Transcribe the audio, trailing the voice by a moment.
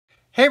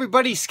Hey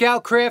everybody,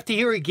 Scout Crafty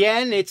here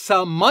again. It's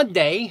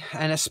Monday,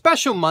 and a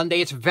special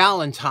Monday. It's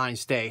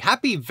Valentine's Day.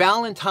 Happy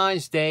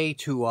Valentine's Day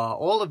to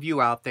all of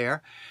you out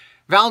there.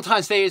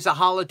 Valentine's Day is a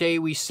holiday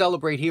we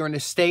celebrate here in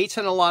the States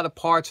and a lot of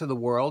parts of the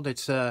world. It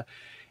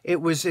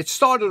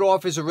started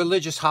off as a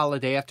religious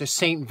holiday after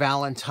Saint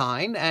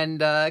Valentine,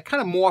 and it kind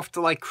of morphed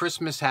like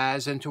Christmas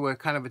has into a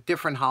kind of a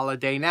different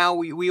holiday. Now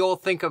we all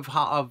think of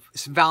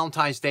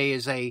Valentine's Day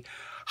as a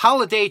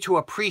holiday to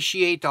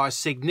appreciate our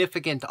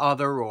significant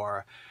other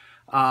or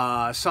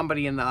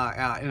somebody in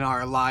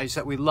our lives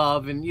that we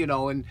love, and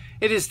and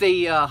it is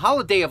the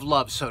holiday of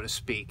love, so to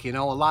speak. A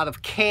lot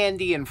of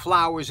candy and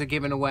flowers are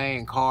given away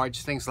and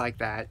cards, things like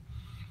that.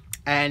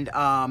 And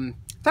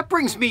that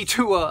brings me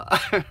to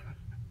a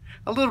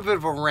little bit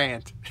of a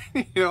rant,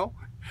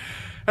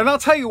 and I'll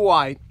tell you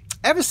why.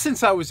 Ever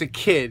since I was a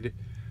kid,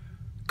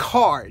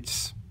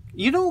 cards,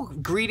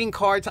 greeting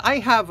cards. I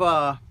have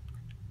a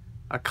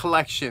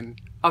collection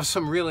of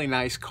some really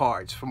nice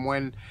cards from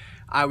when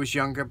I was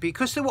younger,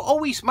 because they were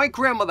always, my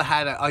grandmother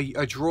had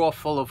a drawer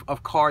full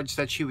of cards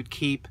that she would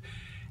keep.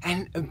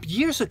 And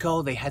years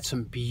ago, they had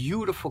some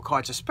beautiful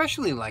cards,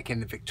 especially like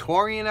in the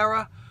Victorian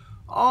era.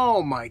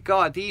 Oh my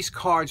God, these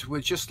cards were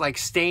just like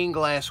stained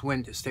glass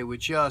windows. They were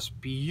just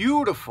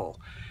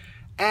beautiful.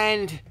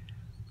 And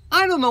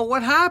I don't know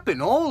what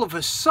happened. All of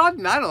a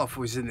sudden, I don't know if it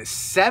was in the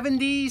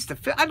 70s,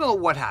 I don't know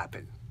what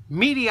happened.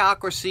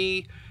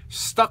 Mediocrity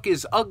stuck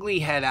his ugly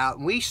head out,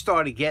 and we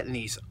started getting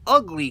these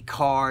ugly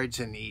cards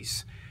and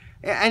these,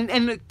 and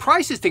the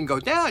prices didn't go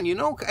down,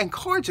 and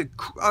cards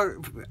are,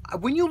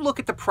 when you look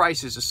at the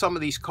prices of some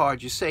of these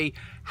cards, you say,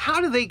 how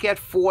do they get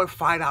 $4 or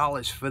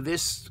 $5 for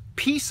this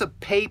piece of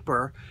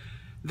paper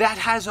that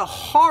has a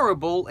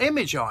horrible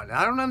image on it?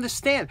 I don't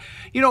understand.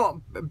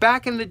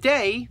 Back in the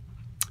day,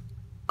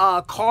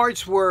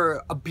 cards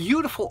were a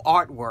beautiful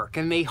artwork,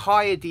 and they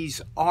hired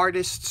these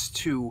artists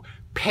to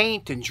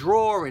paint and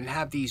draw and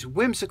have these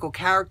whimsical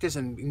characters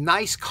and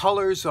nice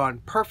colors on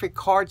perfect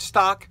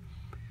cardstock.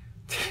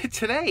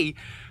 Today,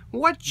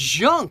 what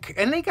junk!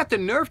 And they got the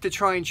nerve to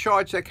try and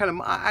charge that kind of,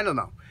 I don't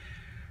know.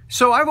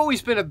 So I've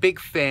always been a big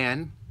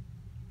fan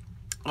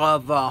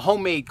of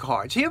homemade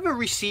cards. You ever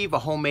receive a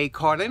homemade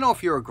card? I know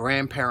if you're a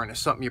grandparent or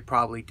something, you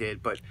probably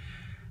did, but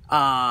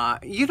as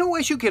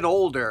you get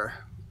older,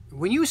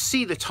 when you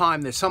see the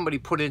time that somebody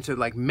put into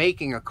like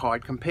making a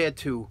card compared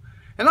to,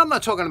 and I'm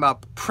not talking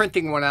about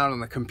printing one out on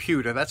the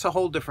computer. That's a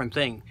whole different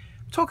thing.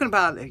 I'm talking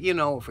about,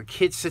 if a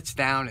kid sits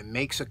down and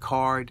makes a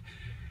card.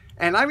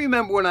 And I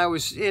remember when I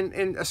was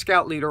in a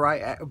scout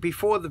leader,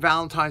 before the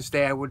Valentine's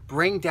Day, I would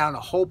bring down a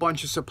whole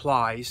bunch of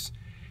supplies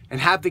and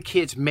have the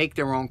kids make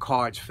their own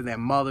cards for their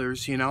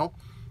mothers, That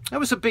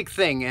was a big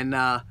thing. And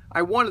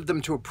I wanted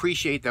them to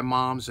appreciate their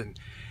moms, and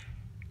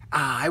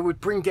I would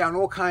bring down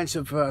all kinds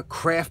of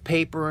craft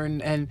paper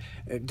and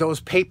those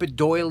paper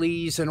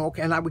doilies, and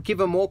I would give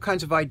them all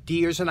kinds of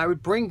ideas, and I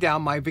would bring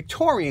down my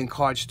Victorian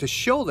cards to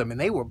show them, and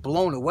they were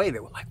blown away.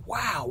 They were like,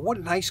 wow, what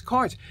nice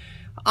cards.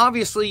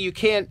 Obviously, you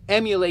can't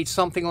emulate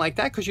something like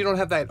that because you don't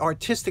have that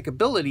artistic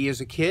ability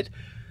as a kid,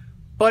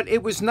 but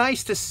it was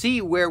nice to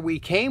see where we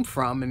came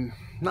from and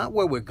not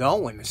where we're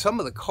going. Some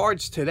of the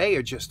cards today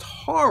are just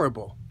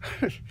horrible.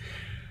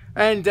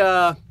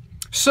 And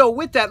so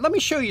with that, let me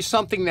show you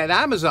something that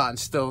Amazon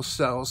still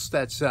sells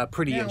that's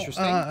pretty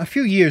interesting. A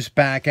few years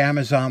back,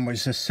 Amazon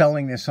was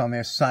selling this on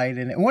their site,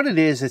 and what it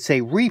is, it's a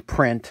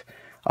reprint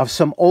of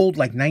some old,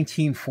 like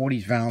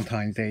 1940s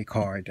Valentine's Day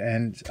card,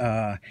 and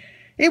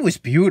it was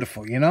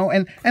beautiful,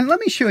 And let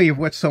me show you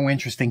what's so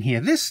interesting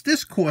here.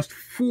 This cost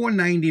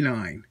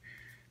 $4.99,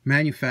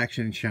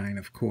 manufactured in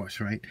China, of course,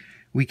 right?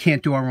 We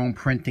can't do our own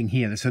printing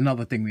here. That's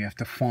another thing we have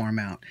to farm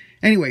out.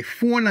 Anyway,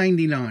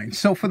 $4.99.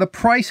 So for the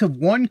price of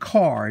one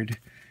card,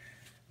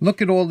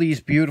 look at all these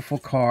beautiful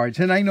cards.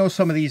 And I know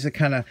some of these are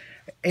kind of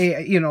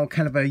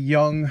a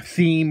young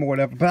theme or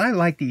whatever, but I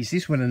like these.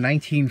 These were the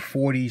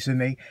 1940s,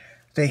 and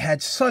they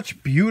had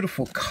such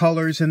beautiful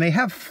colors, and they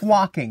have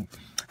flocking.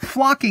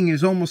 Flocking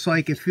is almost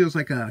like, it feels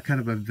like a kind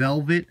of a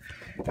velvet.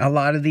 A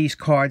lot of these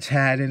cards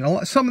had,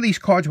 and some of these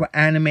cards were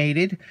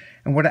animated.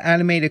 And what an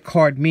animated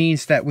card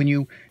means, that when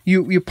you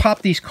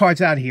pop these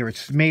cards out here,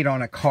 it's made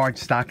on a card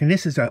stock, and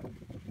this is a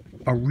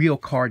real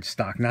card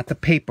stock, not the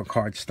paper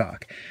card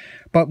stock.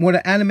 But what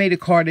an animated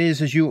card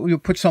is you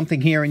put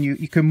something here, and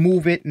you can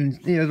move it,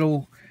 and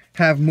it'll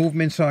have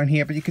movements on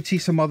here. But you can see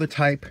some other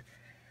type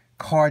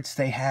cards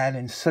they had,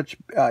 and such,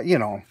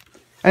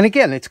 And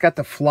again, it's got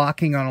the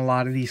flocking on a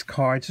lot of these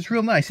cards. It's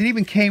real nice. It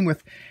even came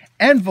with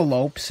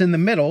envelopes in the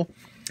middle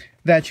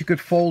that you could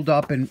fold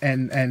up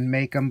and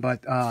make them.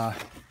 But,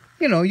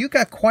 you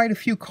got quite a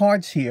few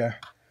cards here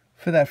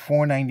for that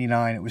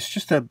 $4.99. It was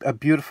just a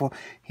beautiful,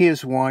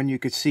 here's one. You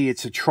could see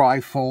it's a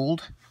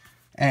trifold.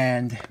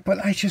 But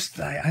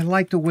I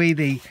like the way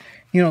they,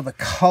 the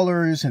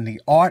colors and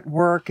the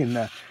artwork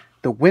and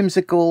the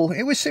whimsical.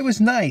 It was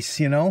nice,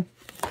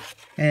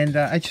 And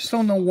I just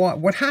don't know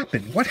what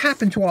happened. What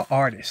happened to our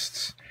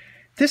artists?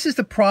 This is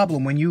the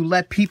problem when you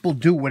let people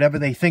do whatever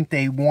they think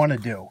they want to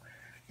do.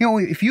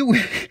 If you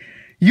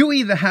You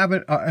either have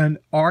an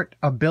art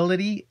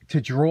ability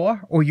to draw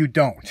or you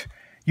don't.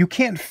 You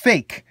can't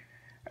fake.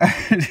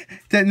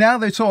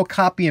 Now it's all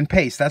copy and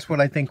paste. That's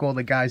what I think all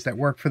the guys that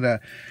work for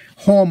the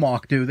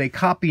Hallmark do. They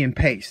copy and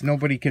paste.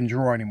 Nobody can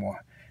draw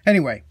anymore.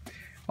 Anyway,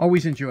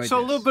 always enjoyed So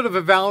this. a little bit of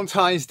a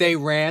Valentine's Day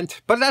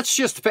rant, but that's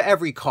just for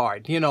every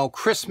card. You know,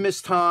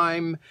 Christmas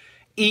time,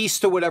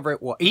 Easter, whatever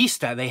it was.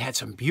 Easter, they had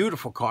some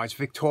beautiful cards,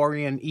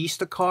 Victorian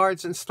Easter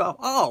cards and stuff.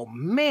 Oh,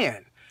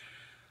 man.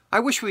 I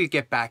wish we could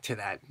get back to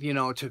that, you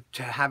know, to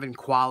having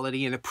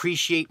quality and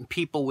appreciating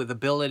people with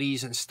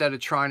abilities instead of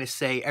trying to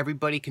say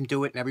everybody can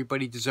do it and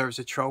everybody deserves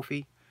a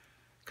trophy,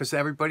 because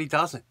everybody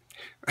doesn't.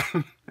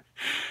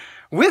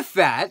 With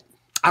that,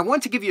 I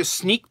want to give you a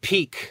sneak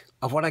peek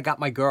of what I got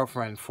my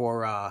girlfriend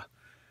for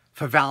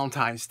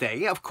Valentine's Day.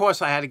 Yeah, of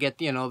course, I had to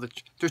get, you know,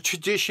 the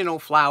traditional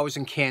flowers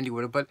and candy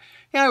with her, but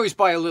yeah, I always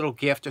buy a little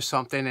gift or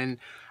something, and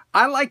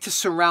I like to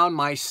surround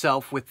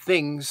myself with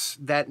things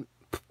that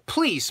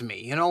please me,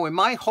 you know. And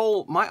my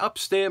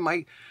upstairs,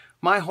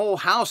 my whole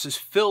house is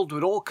filled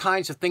with all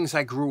kinds of things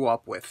I grew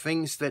up with,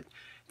 things that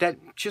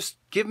just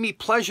give me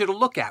pleasure to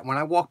look at when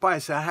I walk by. I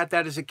say I had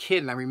that as a kid,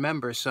 and I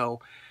remember. So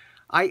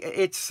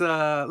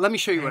let me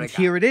show you what I got.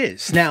 Here it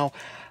is. Now,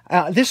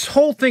 this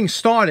whole thing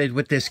started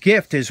with this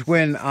gift is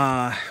when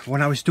I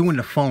was doing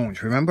the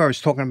phones. Remember, I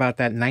was talking about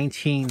that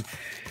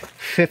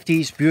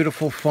 1950s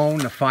beautiful phone,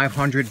 the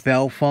 500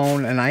 Bell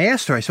phone. And I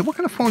asked her, I said, what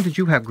kind of phone did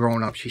you have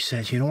growing up? She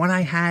says, you know what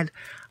I had?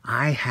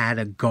 I had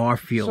a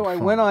Garfield phone. So I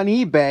went on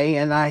eBay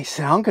and I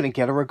said, I'm going to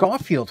get her a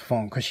Garfield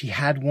phone, because she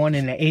had one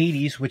in the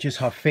 80s, which is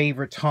her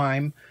favorite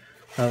time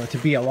to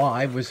be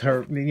alive, was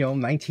her, you know,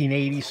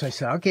 1980. So I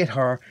said, I'll get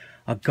her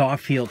a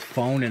Garfield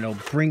phone, and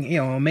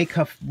it'll make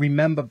her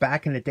remember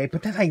back in the day.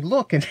 But then I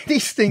look, and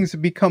these things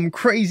have become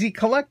crazy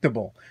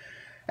collectible,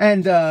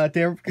 and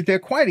they're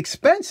quite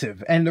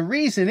expensive. And the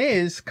reason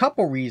is,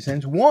 couple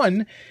reasons.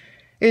 One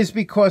is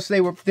because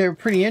they're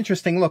pretty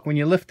interesting. Look, when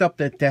you lift up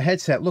the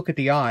headset, look at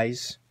the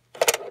eyes.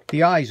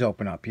 The eyes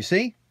open up. You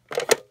see?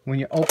 When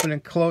you open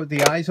and close,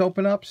 the eyes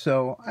open up.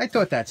 So I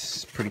thought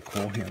that's pretty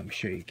cool. Here, let me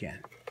show you again.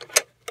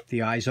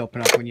 The eyes open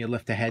up when you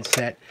lift the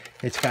headset.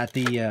 It's got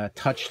the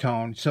touch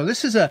tone. So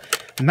this is a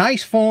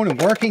nice phone in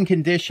working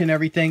condition,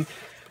 everything.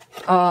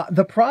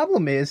 The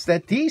problem is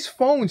that these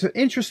phones, an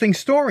interesting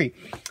story.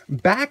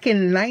 Back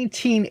in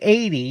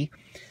 1980,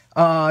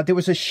 there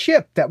was a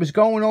ship that was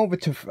going over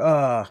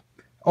to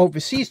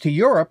overseas to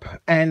Europe,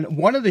 and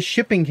one of the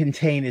shipping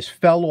containers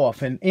fell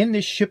off, and in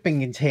this shipping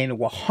container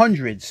were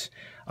hundreds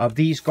of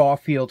these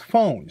Garfield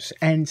phones.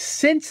 And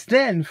since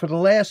then, for the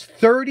last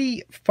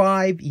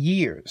 35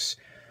 years,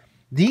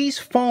 these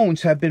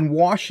phones have been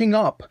washing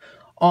up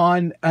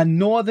on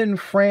northern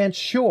France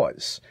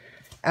shores.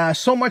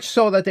 So much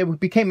so that they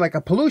became like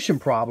a pollution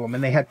problem,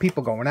 and they had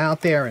people going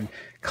out there and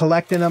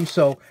collecting them.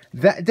 So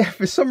that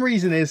for some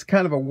reason, there's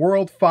kind of a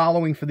world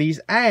following for these,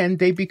 and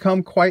they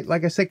become quite,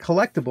 like I said,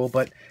 collectible,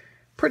 but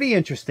pretty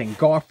interesting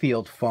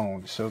Garfield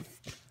phone. So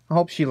I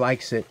hope she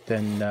likes it,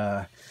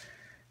 and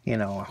you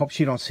know, I hope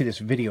she don't see this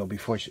video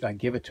before I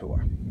give it to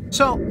her.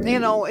 So, you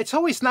know, it's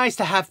always nice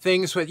to have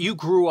things that you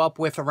grew up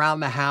with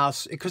around the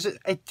house, because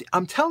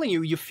I'm telling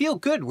you, you feel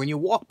good when you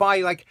walk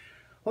by, like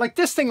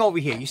this thing over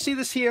here. You see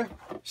this here?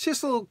 See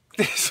this little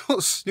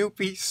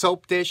Snoopy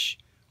soap dish,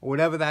 or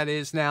whatever that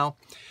is now.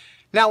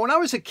 Now, when I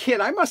was a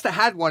kid, I must have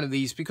had one of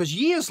these, because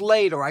years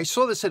later, I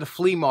saw this at a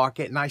flea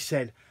market, and I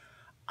said,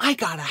 I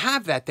gotta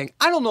have that thing.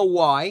 I don't know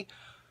why,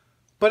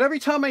 but every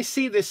time I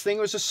see this thing,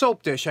 it was a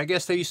soap dish. I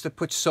guess they used to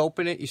put soap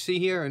in it, you see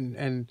here,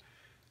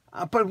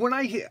 but when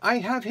I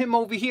have him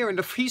over here, and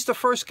he's the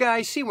first guy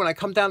I see when I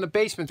come down the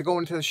basement to go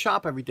into the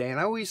shop every day, and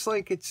I always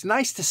it's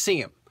nice to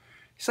see him.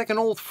 He's like an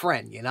old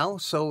friend, you know?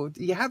 So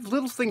you have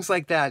little things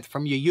like that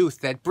from your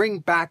youth that bring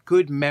back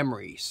good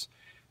memories.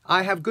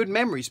 I have good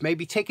memories,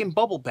 maybe taking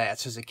bubble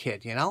baths as a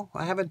kid, you know?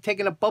 I haven't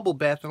taken a bubble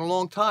bath in a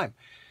long time.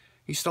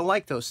 Used to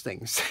like those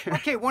things.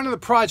 Okay, one of the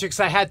projects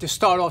I had to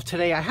start off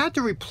today, I had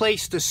to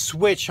replace the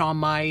switch on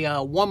my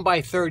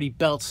 1x30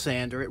 belt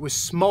sander. It was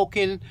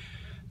smoking.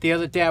 The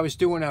other day I was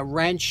doing a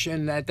wrench,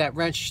 and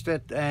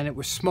and it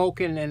was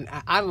smoking, and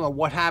I don't know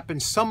what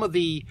happened. Some of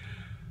the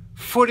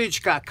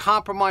footage got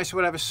compromised or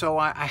whatever, so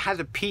I had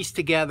to piece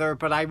together,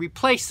 but I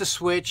replaced the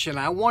switch, and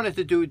I wanted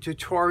to do a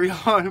tutorial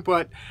on it,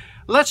 but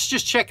let's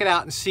just check it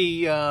out and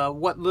see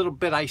what little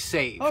bit I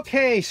saved.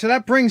 Okay, so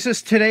that brings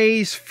us to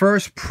today's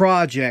first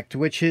project,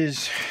 which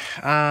is,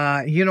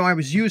 you know, I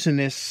was using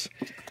this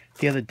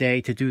the other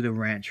day to do the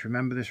wrench.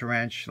 Remember this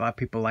wrench? A lot of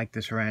people like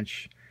this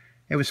wrench.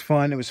 It was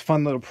fun. It was a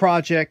fun little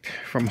project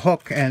from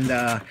Hook.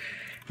 And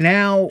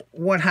now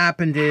what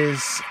happened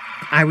is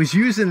I was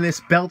using this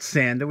belt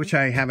sander, which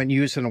I haven't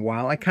used in a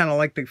while. I kind of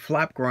like the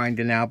flap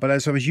grinder now, but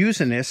as I was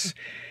using this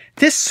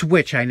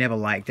switch I never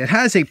liked. It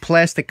has a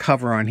plastic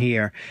cover on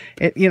here.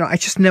 You know, I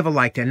just never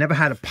liked it. I never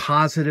had a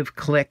positive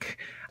click.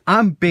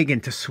 I'm big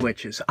into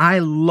switches. I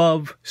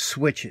love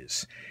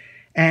switches.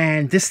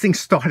 And this thing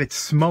started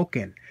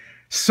smoking.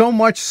 So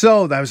much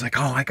so that I was like,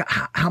 oh,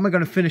 how am I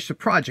going to finish the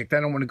project? I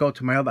don't want to go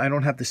to my other, I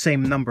don't have the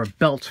same number of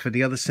belts for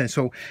the other sense.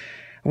 So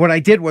what I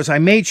did was I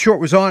made sure it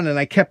was on, and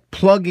I kept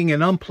plugging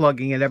and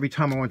unplugging it every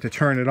time I went to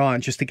turn it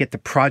on just to get the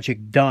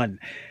project done.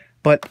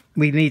 But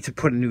we need to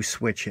put a new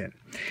switch in.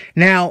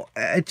 Now,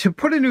 to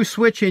put a new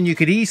switch in, you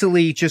could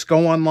easily just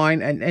go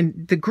online,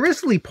 and the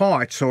Grizzly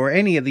parts or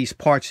any of these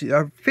parts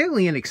are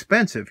fairly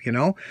inexpensive, you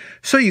know.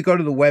 So you go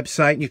to the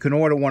website and you can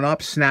order one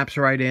up, snaps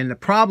right in. The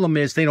problem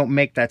is they don't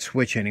make that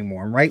switch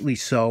anymore, and rightly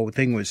so. The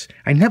thing was,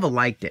 I never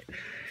liked it.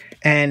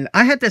 And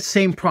I had that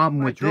same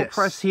problem with this.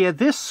 Press here.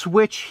 This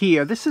switch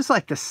here, this is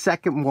like the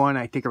second one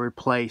I think I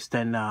replaced.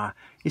 And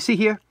you see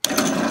here?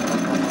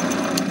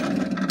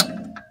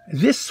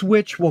 This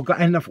switch will go,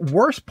 and the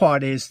worst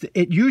part is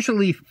it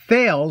usually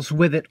fails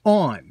with it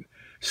on.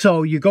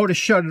 So you go to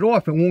shut it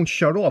off, it won't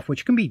shut off,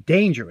 which can be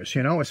dangerous,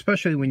 you know,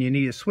 especially when you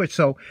need a switch.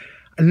 So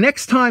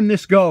next time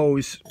this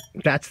goes,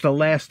 that's the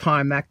last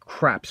time that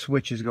crap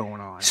switch is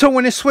going on. So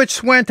when the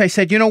switch went, I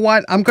said, you know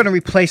what? I'm going to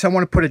replace, I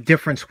want to put a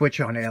different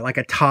switch on there, like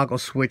a toggle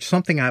switch,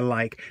 something I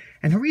like.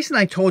 And the reason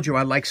I told you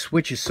I like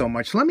switches so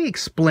much, let me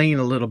explain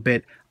a little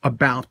bit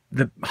about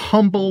the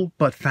humble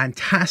but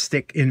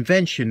fantastic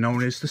invention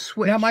known as the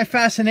switch. Now, my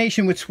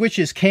fascination with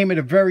switches came at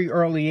a very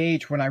early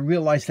age when I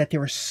realized that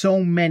there are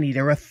so many.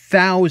 There are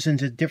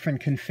thousands of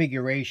different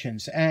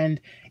configurations, and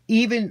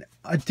even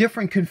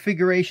different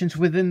configurations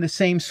within the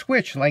same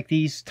switch, like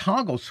these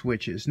toggle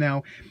switches.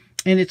 Now,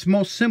 in its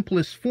most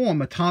simplest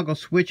form, a toggle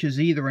switch is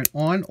either an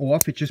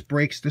on-off, it just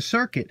breaks the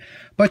circuit.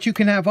 But you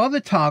can have other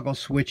toggle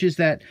switches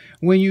that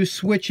when you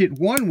switch it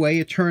one way,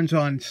 it turns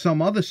on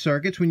some other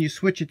circuits. When you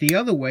switch it the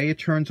other way, it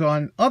turns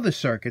on other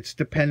circuits,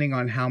 depending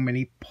on how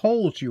many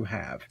poles you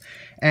have.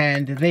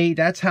 And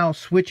that's how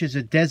switches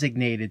are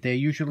designated. They're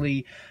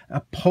usually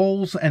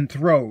poles and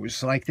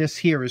throws. Like this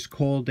here is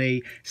called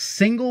a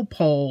single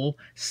pole,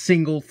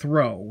 single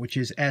throw, which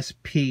is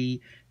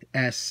SPST.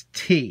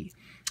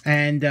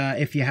 And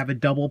if you have a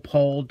double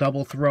pole,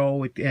 double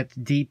throw, it's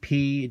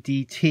DP,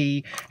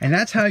 DT, and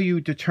that's how you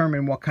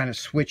determine what kind of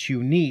switch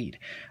you need.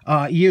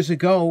 Years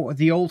ago,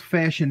 the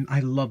old-fashioned,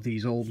 I love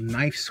these old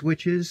knife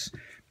switches.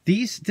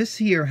 This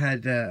here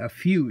had a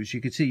fuse.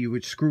 You could see you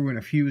would screw in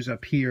a fuse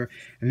up here,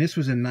 and this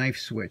was a knife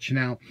switch.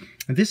 Now,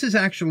 this is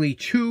actually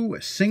two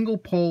single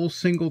pole,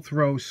 single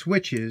throw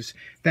switches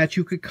that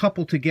you could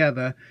couple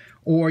together,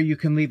 or you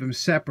can leave them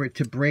separate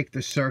to break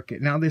the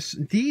circuit. Now,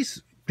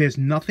 there's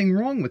nothing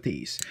wrong with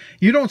these.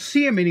 You don't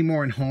see them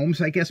anymore in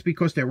homes, I guess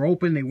because they're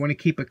open. They want to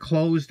keep it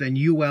closed, and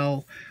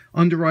UL,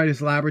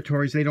 Underwriters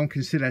Laboratories, they don't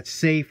consider that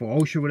safe, or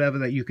OSHA, whatever,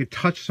 that you could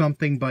touch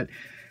something. But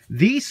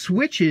these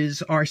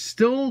switches are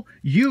still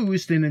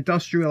used in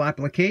industrial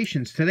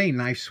applications today,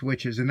 knife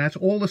switches, and that's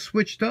all the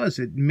switch does.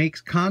 It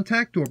makes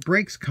contact or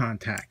breaks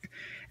contact.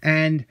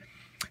 And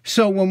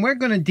so when we're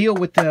going to deal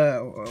with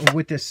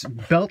this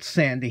belt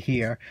sander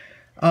here,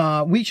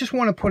 we just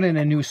want to put in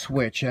a new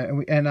switch,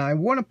 and I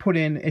want to put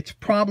in, it's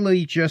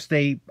probably just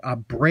a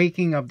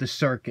breaking of the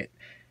circuit.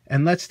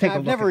 And let's take a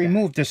look. I've never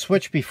removed this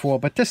switch before,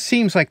 but this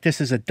seems like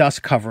this is a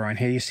dust cover on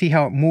here. You see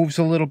how it moves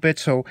a little bit?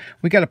 So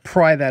we got to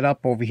pry that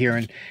up over here.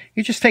 And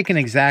you just take an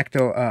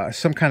X-Acto,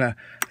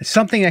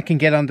 something that can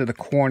get under the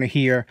corner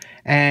here,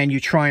 and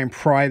you try and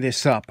pry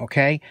this up,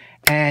 okay?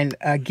 And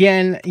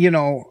again, you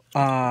know,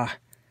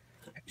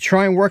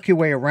 try and work your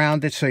way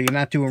around it so you're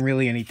not doing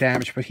really any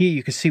damage. But here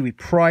you can see we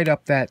pried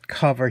up that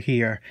cover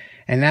here,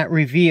 and that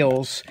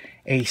reveals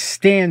a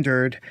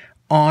standard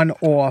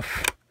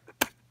on-off.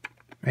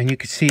 And you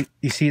can see,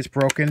 it's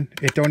broken.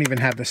 It don't even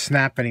have the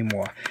snap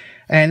anymore.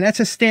 And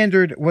that's a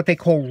standard, what they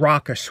call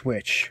rocker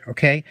switch,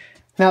 okay?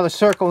 Now the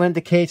circle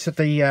indicates that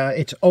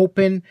it's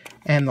open,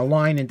 and the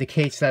line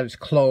indicates that it's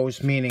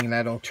closed, meaning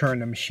that it'll turn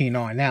the machine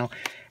on. Now,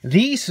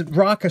 these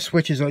rocker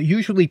switches are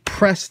usually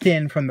pressed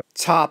in from the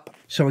top.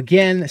 So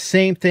again, the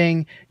same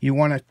thing. You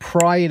want to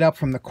pry it up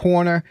from the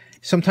corner.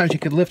 Sometimes you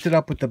could lift it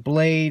up with the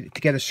blade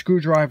to get a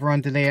screwdriver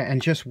under there and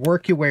just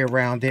work your way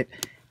around it.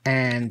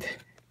 And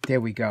there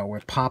we go.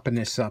 We're popping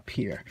this up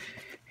here.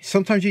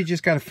 Sometimes you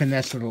just got to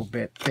finesse a little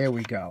bit. There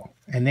we go.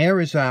 And there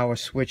is our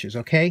switches,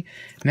 okay?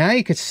 Now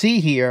you can see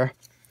here.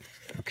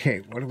 Okay,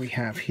 what do we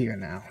have here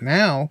now?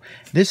 Now,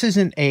 this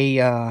isn't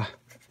a...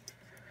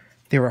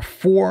 there are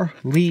 4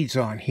 leads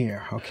on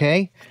here,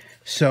 okay?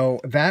 So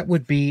that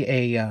would be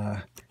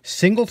a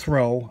single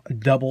throw,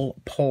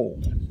 double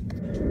pole.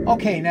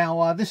 Okay,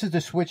 now this is the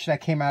switch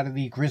that came out of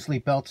the Grizzly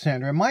belt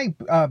sander. And my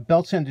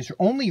belt sanders are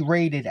only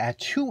rated at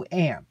 2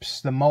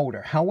 amps, the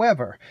motor.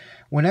 However,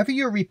 whenever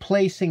you're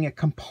replacing a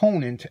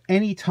component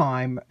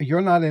anytime,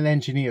 you're not an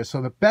engineer.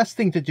 So the best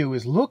thing to do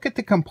is look at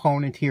the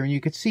component here, and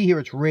you can see here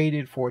it's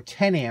rated for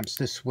 10 amps,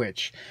 the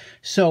switch.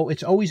 So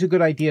it's always a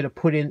good idea to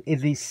put in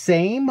the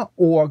same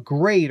or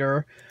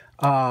greater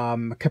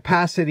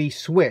capacity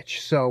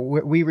switch. So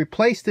we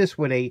replaced this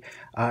with a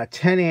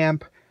 10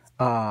 amp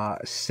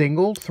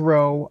single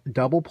throw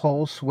double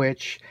pole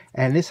switch,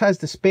 and this has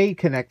the spade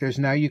connectors.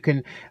 Now you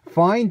can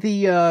find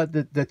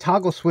the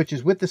toggle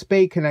switches with the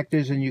spade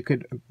connectors, and you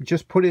could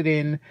just put it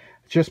in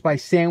just by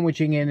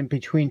sandwiching in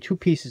between two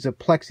pieces of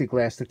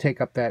plexiglass to take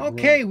up that room.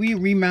 Okay, we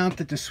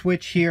remounted the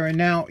switch here, and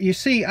now, you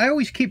see, I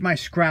always keep my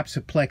scraps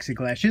of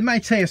plexiglass. You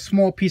might say a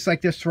small piece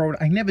like this, throw it.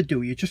 I never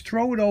do. You just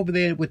throw it over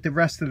there with the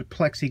rest of the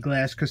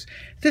plexiglass, because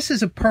this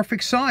is a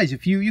perfect size.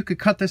 If you could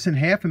cut this in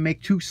half and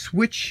make 2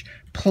 switch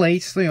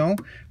plates, you know,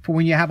 for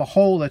when you have a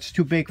hole that's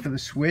too big for the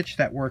switch.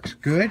 That works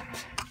good.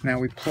 Now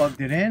we plugged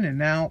it in, and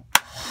now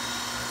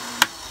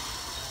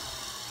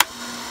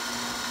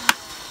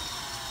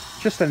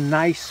just a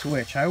nice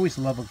switch. I always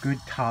love a good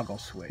toggle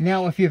switch.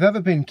 Now, if you've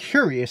ever been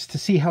curious to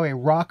see how a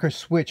rocker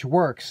switch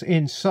works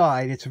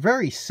inside, it's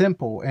very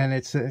simple, and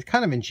it's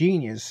kind of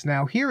ingenious.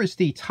 Now, here is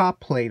the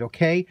top plate,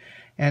 okay?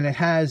 And it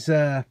has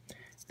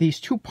these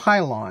 2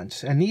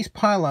 pylons. And these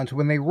pylons,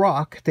 when they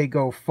rock, they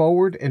go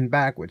forward and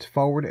backwards,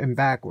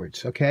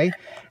 okay?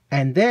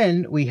 And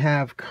then we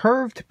have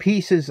curved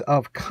pieces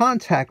of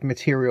contact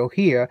material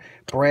here,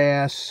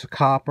 brass,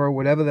 copper,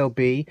 whatever they'll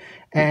be.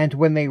 And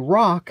when they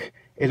rock,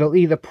 it'll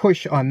either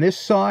push on this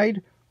side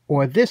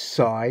or this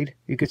side.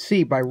 You could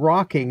see by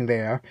rocking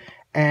there,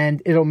 and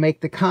it'll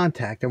make the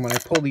contact. And when I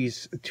pull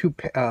these 2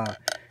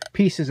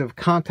 pieces of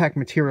contact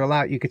material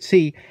out, you could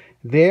see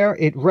there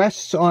it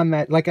rests on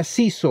that, like a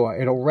seesaw.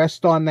 It'll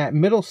rest on that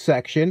middle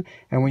section,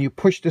 and when you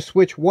push the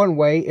switch one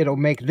way, it'll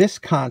make this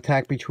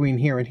contact between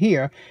here and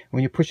here.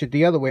 When you push it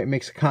the other way, it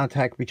makes a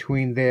contact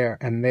between there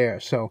and there.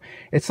 So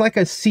it's like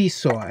a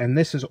seesaw, and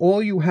this is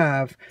all you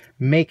have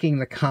making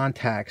the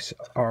contacts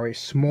are a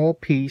small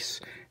piece.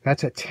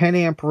 That's a 10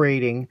 amp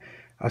rating,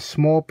 a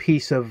small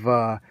piece of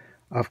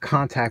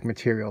contact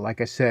material.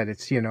 Like I said,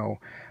 it's, you know,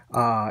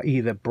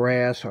 either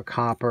brass or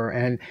copper.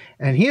 And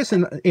here's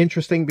an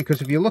interesting,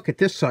 because if you look at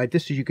this side,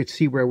 this is, you could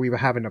see where we were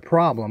having a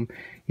problem.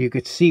 You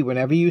could see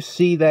whenever you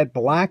see that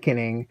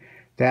blackening,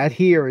 that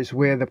here is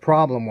where the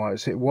problem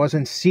was. It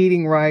wasn't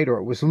seating right, or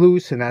it was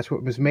loose, and that's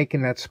what was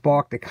making that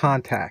spark the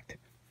contact.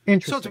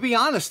 Interesting. So to be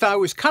honest, I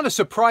was kind of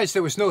surprised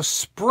there was no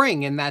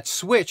spring in that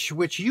switch,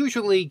 which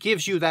usually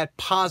gives you that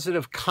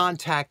positive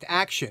contact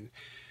action.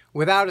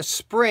 Without a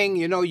spring,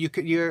 you know,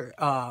 you're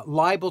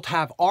liable to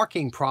have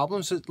arcing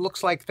problems. It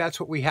looks like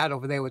that's what we had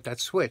over there with that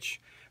switch.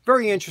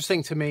 Very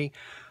interesting to me.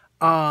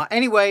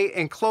 Anyway,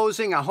 in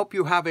closing, I hope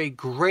you have a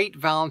great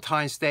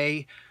Valentine's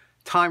Day.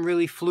 Time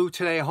really flew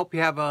today. I hope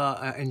you have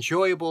an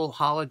enjoyable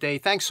holiday.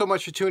 Thanks so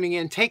much for tuning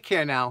in. Take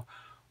care now.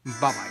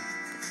 Bye-bye.